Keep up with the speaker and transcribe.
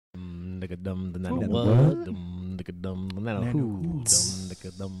dum, the nano what, dum, the nano who,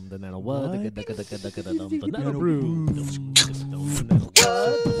 dum, the nano what, the Nanobrew,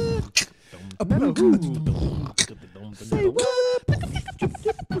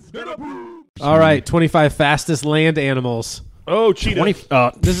 All right, 25 fastest land animals. Oh,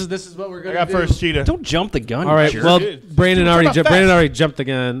 cheetah. This is what we're gonna do. I got first cheetah. Don't jump the gun. All right, jerk. well, Brandon already jumped the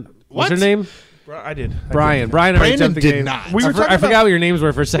gun. What's your name? I did. Brian. Brian already jumped the game. not. I forgot what your names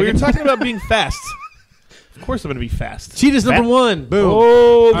were for a second. We were talking about being fast. Of course I'm going to be fast. Cheetah's number one. Boom.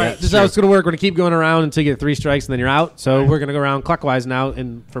 Oh, all right, this is how it's going to work. We're going to keep going around until you get 3 strikes, and then you're out. So we're going to go around clockwise now,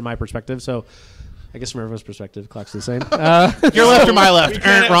 and from my perspective. So I guess from everyone's perspective, clock's the same. Your left or my left?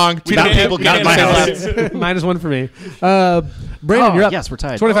 Wrong. Two different people got my left. -1 for me. Brandon, you're up. Yes, we're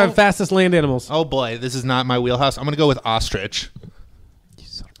tied. 25 fastest land animals. Oh, boy. This is not my wheelhouse. I'm going to go with ostrich.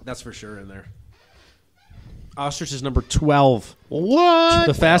 That's for sure in there. Ostrich is number 12. What?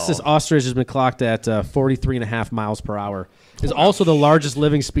 The fastest ostrich has been clocked at 43.5 miles per hour. Is also the largest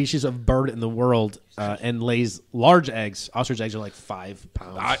living species of bird in the world and lays large eggs. Ostrich eggs are like 5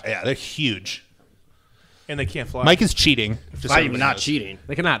 pounds. Yeah, they're huge. And they can't fly. Mike is cheating. I'm not cheating.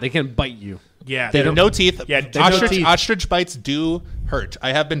 They cannot. They can bite you. Yeah. They have no teeth. Yeah, Ostrich bites do hurt.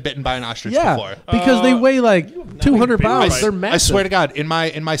 I have been bitten by an ostrich before. Because they weigh like 200 pounds. right. They're massive. I swear to God, in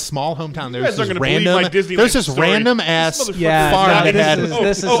my small hometown, there's guys this aren't gonna believe my Disneyland there's this story. random ass This motherfucker- Yeah, farm no, that had.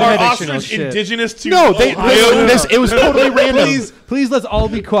 this is are some additional ostrich shit. indigenous to No, Ohio? it was totally random. Please let's all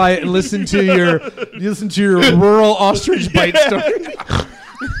be quiet and listen to your rural ostrich bite story.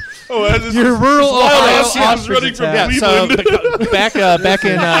 Oh, that is Your rural Ohio ostrich running from attack. Cleveland.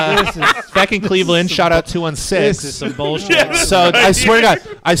 back in Cleveland, shout out 216. This is some bullshit. So I swear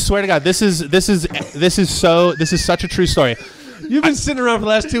to God, this is such a true story. You've been sitting around for the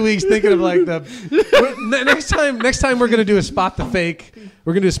last 2 weeks thinking of like next time we're gonna do a spot the fake.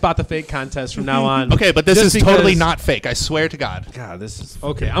 We're gonna do a spot the fake contest from now on. Okay, but this Just is totally because- not fake. I swear to God. God, this is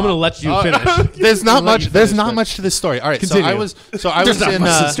okay. I'm gonna let you finish. There's not much. There's not but- much to this story. All right, Continue. so I was There's not in.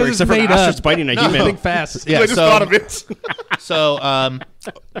 much to the story except for an made up. ostrich biting a human. Think fast. Yeah, I just so- thought of it. So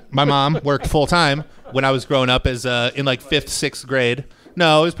my mom worked full time when I was growing up as in like 5th, 6th grade.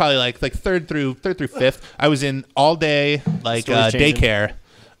 No, it was probably like 3rd through 5th. I was in all day like Story's changing. daycare,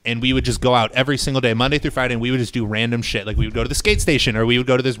 and we would just go out every single day, Monday through Friday, and we would just do random shit. Like we would go to the skate station, or we would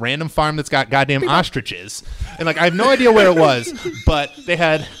go to this random farm that's got goddamn ostriches, and like I have no idea where it was, but they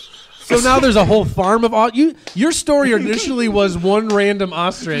had. So now there's a whole farm of your story initially was one random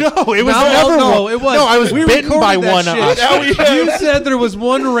ostrich. No, it was Now- never no, one. it was. No, I was We bitten recorded by that one shit. ostrich. Now we You said there was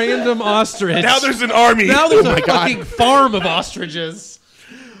one random ostrich. Now there's an army. Now there's a my God. fucking farm of ostriches.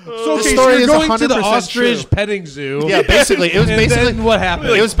 So, The okay, story so you're is going to the 100% ostrich true. petting zoo. Yeah, basically, it was And basically then what happened?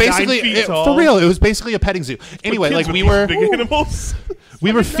 it was basically 9 feet it- tall. for real. It was basically a petting zoo. Anyway, Kids like with we these were big animals.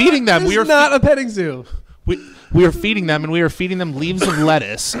 we were feeding them. This We were is not a petting zoo. we were feeding them, and we were feeding them leaves of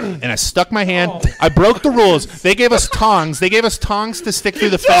lettuce. And I stuck my hand. I broke the rules. They gave us tongs. They gave us tongs to stick through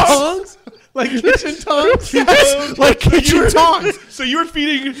the fence. Tongs? Like kitchen tongs? Yes, like kitchen tongs. So you were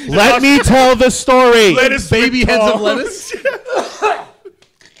feeding. Let me tell the story. lettuce Baby with heads of tongs. lettuce?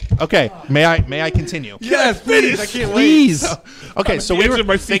 Okay, may I continue? Yes, please. I can't Please. Okay, so the we edge were. of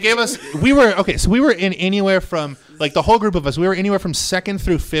my They seat. gave us. We were okay. So we were in anywhere from like the whole group of us. We were anywhere from 2nd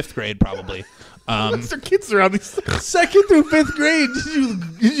through 5th grade, probably. There kids around these. 2nd through 5th grade.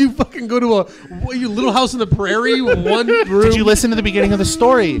 Did you fucking go to your Little House on the Prairie? One room. Did you listen to the beginning of the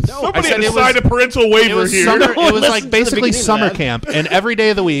story? Somebody said had to it was- sign a parental It waiver was here. summer. It was like Listen to the basically beginning of summer that. camp, and every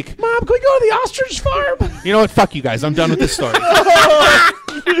day of the week. Mom, can we go to the ostrich farm? You know what? Fuck you guys. I'm done with this story.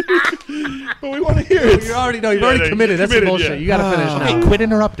 But we want to hear it. You already know. You've Yeah, already yeah, committed. That's the committed, bullshit. yeah. You got to finish now. Hey, quit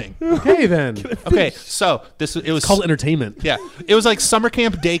interrupting. Okay, then. Okay, so it was Call it entertainment. Yeah, it was like summer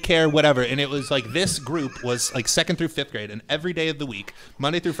camp, daycare, whatever, and it was like this group was like 2nd through 5th grade, and every day of the week,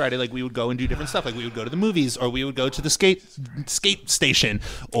 Monday through Friday, like we would go and do different stuff. Like we would go to the movies, or we would go to the skate station,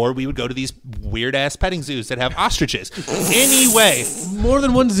 or we would go to these weird ass petting zoos that have ostriches. Anyway, More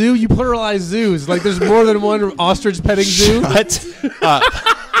than one zoo? You pluralize zoos. Like there's more than one ostrich petting zoo? but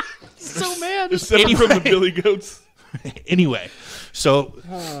So mad. Just separate from the billy goats. anyway, so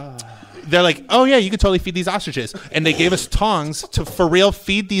they're like, oh yeah, you could totally feed these ostriches, and they gave us tongs to for real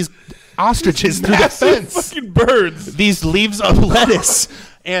feed these ostriches through the fence. Fucking birds. These leaves of lettuce.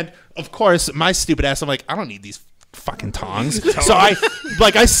 And of course, my stupid ass, I'm like, I don't need these fucking tongs. So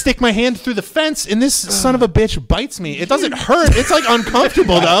I stick my hand through the fence, and this son of a bitch bites me. It doesn't hurt. It's like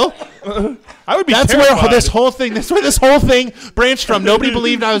uncomfortable though. I would be That's terrified. where this whole thing branched from. Nobody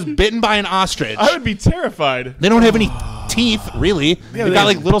believed I was bitten by an ostrich. I would be terrified. They don't have any teeth, really. Yeah, They got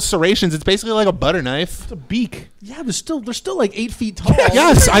like little serrations. It's basically like a butter knife. It's a beak. Yeah, they're still like 8 feet tall.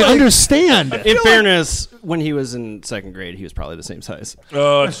 Yes, I understand. In fairness, when he was in second grade, he was probably the same size.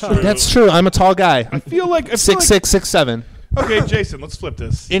 Oh, it's true. That's true. I'm a tall guy. I feel like 6'6", 6'7". Okay, Jason, let's flip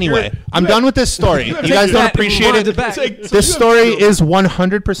this. Anyway, You're- I'm done with this story. You guys don't appreciate it. This story is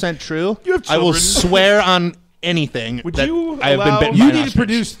 100% true. You have I will children. swear on anything Would that you I have been allow- bitten You by an need to ostrich.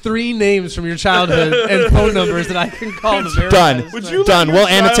 produce 3 names from your childhood and phone numbers that I can call to verify. Done. this. Would you Done. let your We'll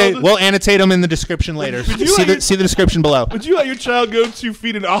annotate. child- We'll annotate them in the description later. Would you See let the description below. Would you let your child go to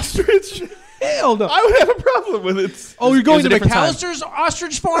feed an ostrich? Hell no. I would have a problem with it. Oh, you're going was to a different time. McAllister's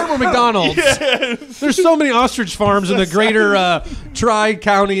Ostrich Farm or McDonald's? Yes. There's so many ostrich farms in the greater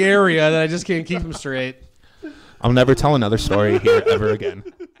Tri-County area that I just can't keep them straight. I'll never tell another story here ever again.